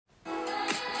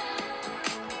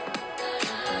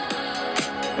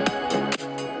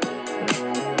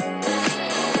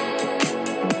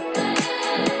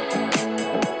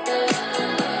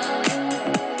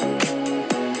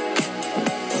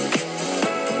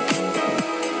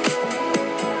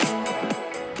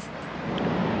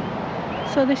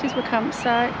So this is the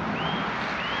campsite.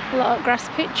 A lot of grass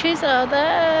pitches are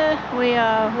there. We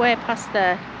are way past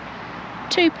there.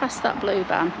 2 past that blue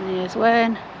van. And here's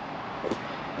Wayne.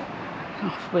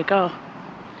 Off we go.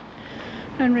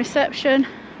 And reception.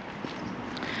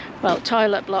 Well,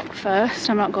 toilet block first.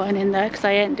 I'm not going in there because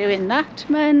I ain't doing that.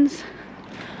 Men's,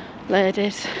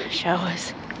 ladies,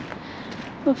 showers.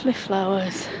 Lovely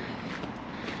flowers.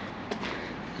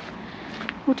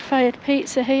 Wood-fired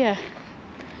pizza here.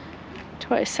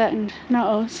 22nd, not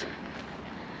us.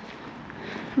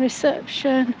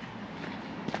 Reception.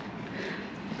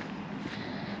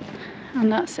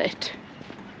 And that's it.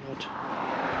 Good.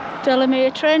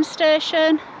 Delamere train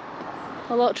station.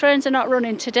 Although trains are not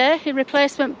running today,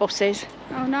 replacement buses.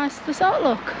 How nice does that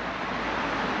look?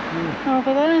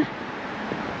 Over there.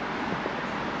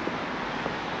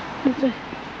 With the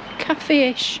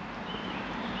cafe-ish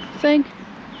thing.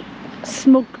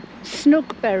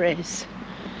 Snugberries.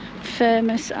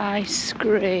 Famous ice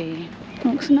cream.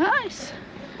 Looks nice.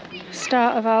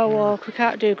 Start of our walk. We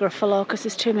can't do Gruffalo because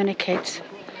there's too many kids.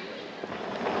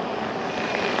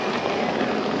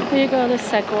 Here you go, the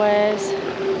segways.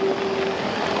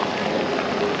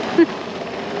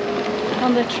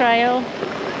 On the trail.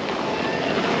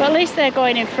 But at least they're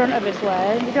going in front of us,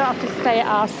 Wayne. We don't have to stay at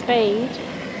our speed.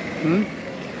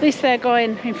 At least they're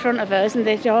going in front of us and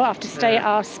they don't have to stay at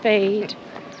our speed.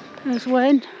 There's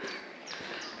Wayne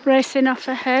racing off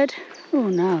ahead. Oh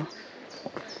no.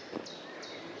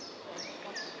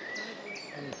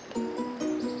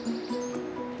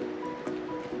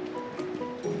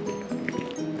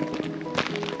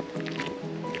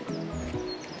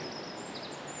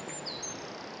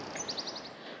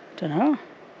 Don't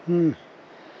know.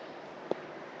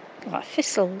 Like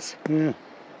thistles. Yeah.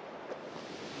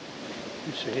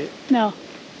 You see it? No.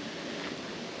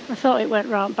 I thought it went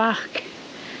round back,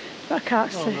 but I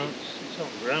can't see. No, it's on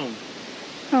ground.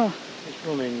 Oh. It's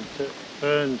running to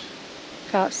ferns.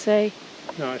 Can't see.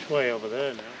 No, it's way over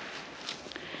there now.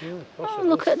 Yeah, Oh,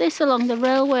 look at this along the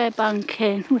railway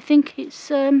banking. We think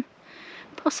it's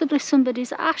possibly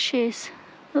somebody's ashes.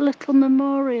 A little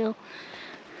memorial.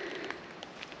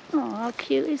 Oh, how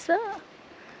cute is that?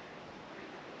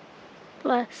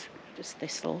 Bless. Just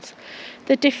thistles.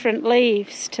 They're different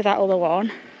leaves to that other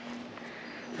one.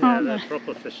 Yeah, they're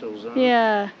proper thistles, aren't they?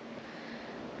 Yeah.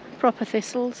 Proper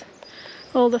thistles.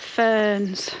 All the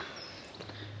ferns.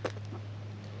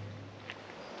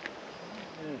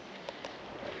 Yeah.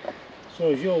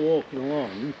 So as you're walking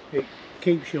along, it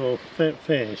keeps your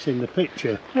face in the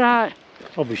picture. Right.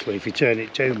 Obviously, if you turn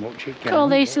it too much, it can. All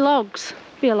these logs.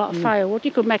 Be a lot of firewood.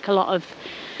 You could make a lot of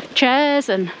chairs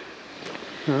and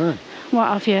what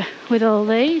have you with all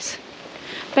these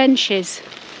benches.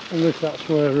 And if that's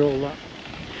where all that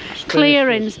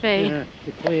clearing's been. Yeah,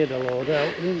 they cleared a load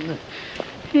out, didn't they?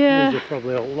 Yeah. These are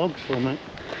probably all logs from it.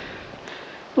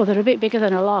 Well, they're a bit bigger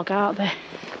than a log, aren't they?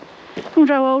 I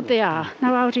wonder how old they are.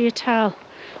 Now, how do you tell?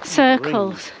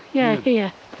 Circles. Yeah,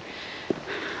 here.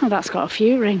 Oh, that's got a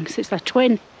few rings. It's their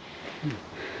twin.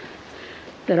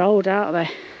 They're old, aren't they?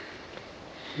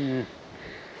 Yeah.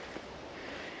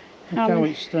 Look how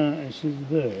it starts is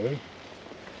there,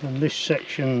 and this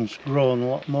section's grown a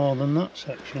lot more than that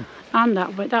section. And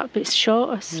that bit's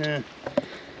shortest. Yeah.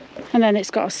 And then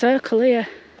it's got a circle here.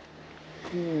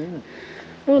 Yeah.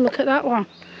 Oh, look at that one.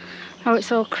 How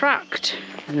it's all cracked.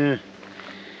 Yeah.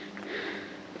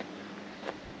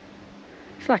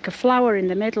 It's like a flower in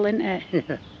the middle, isn't it?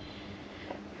 Yeah.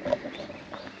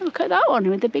 Look at that one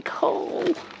with the big hole.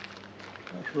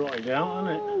 That's rotted out,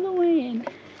 isn't it? All the way in.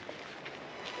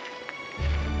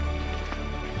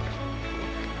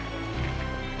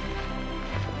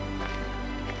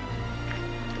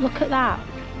 Look at that.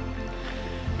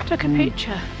 Took a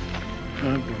picture.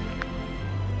 Okay.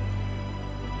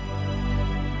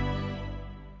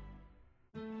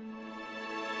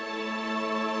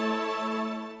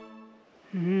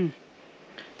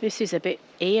 This is a bit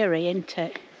eerie, isn't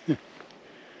it?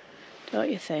 Don't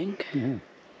you think? Yeah.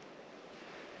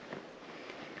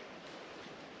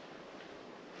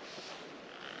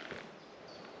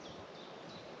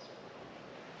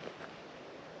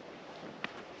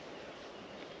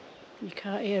 You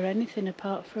can't hear anything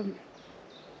apart from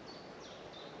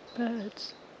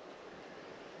birds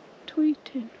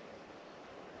tweeting.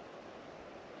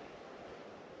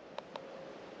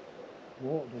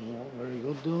 Water doesn't look very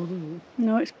good though, does it?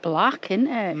 No, it's black, isn't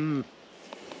it?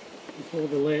 Before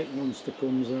the lake monster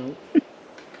comes out.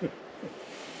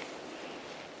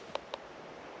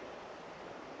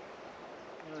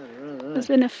 There's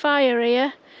been a fire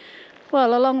here.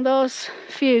 Well, along those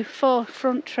four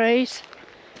front trees.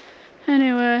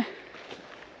 Anyway.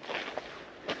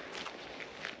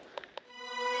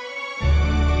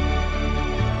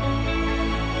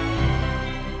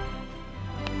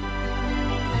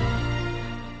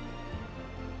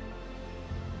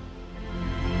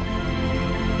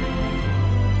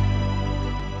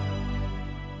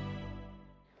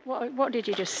 What did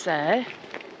you just say?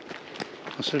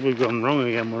 I said we've gone wrong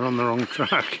again, we're on the wrong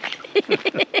track.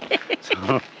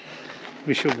 So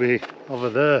we should be over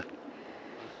there.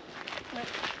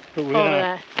 But we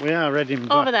are heading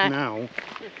back over there. now.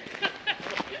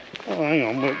 Oh, hang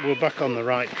on, we're back on the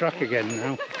right track again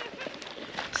now.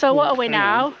 So what are we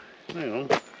now? Hang on.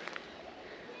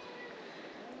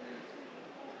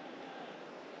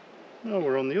 Oh,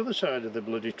 we're on the other side of the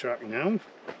bloody track now.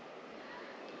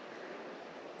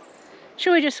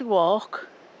 Shall we just walk?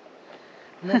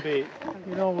 Maybe,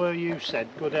 you know where you said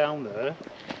go down there?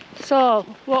 So,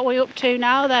 what are we up to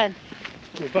now then?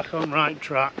 We're back on right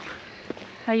track.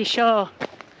 Are you sure?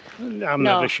 I'm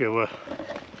never sure.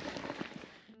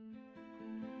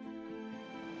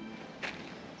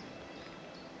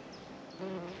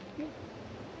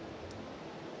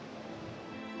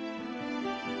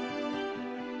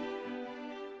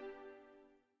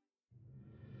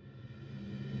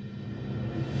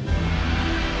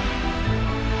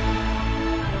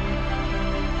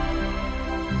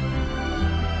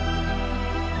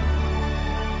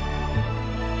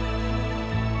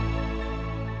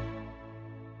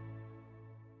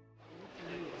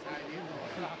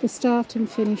 The start and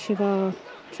finish of our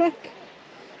trek,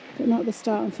 but not the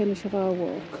start and finish of our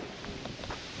walk.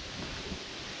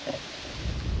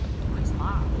 Oh, it's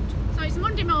loud. So it's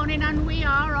Monday morning and we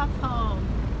are off home.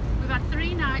 We've had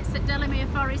 3 nights at Delamere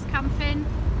Forest camping,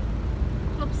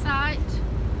 club site.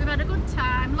 We've had a good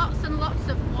time, lots and lots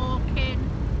of walking.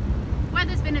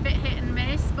 Weather's been a bit hit and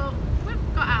miss, but we've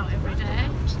got out every day.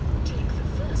 Take the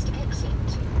first exit,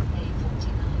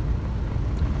 A49.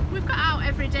 We've got out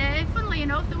every day. Funnily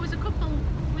enough, there was a couple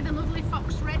with a lovely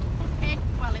fox red puppy.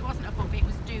 Well, it wasn't a puppy, it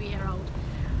was a 2-year-old.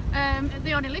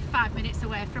 They only live 5 minutes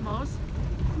away from us.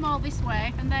 Come all this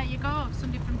way, and there you go,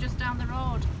 somebody from just down the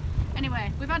road.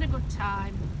 Anyway, we've had a good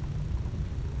time.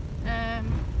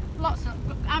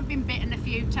 I've been bitten a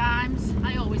few times.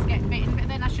 I always get bitten, but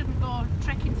then I shouldn't go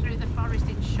trekking through the forest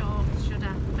in shorts, should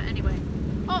I? But anyway,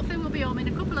 hopefully we'll be home in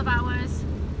a couple of hours,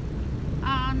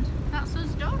 and that's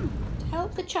us done. To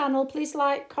help the channel, please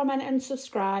like, comment and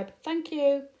subscribe. Thank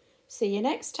you. See you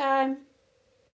next time.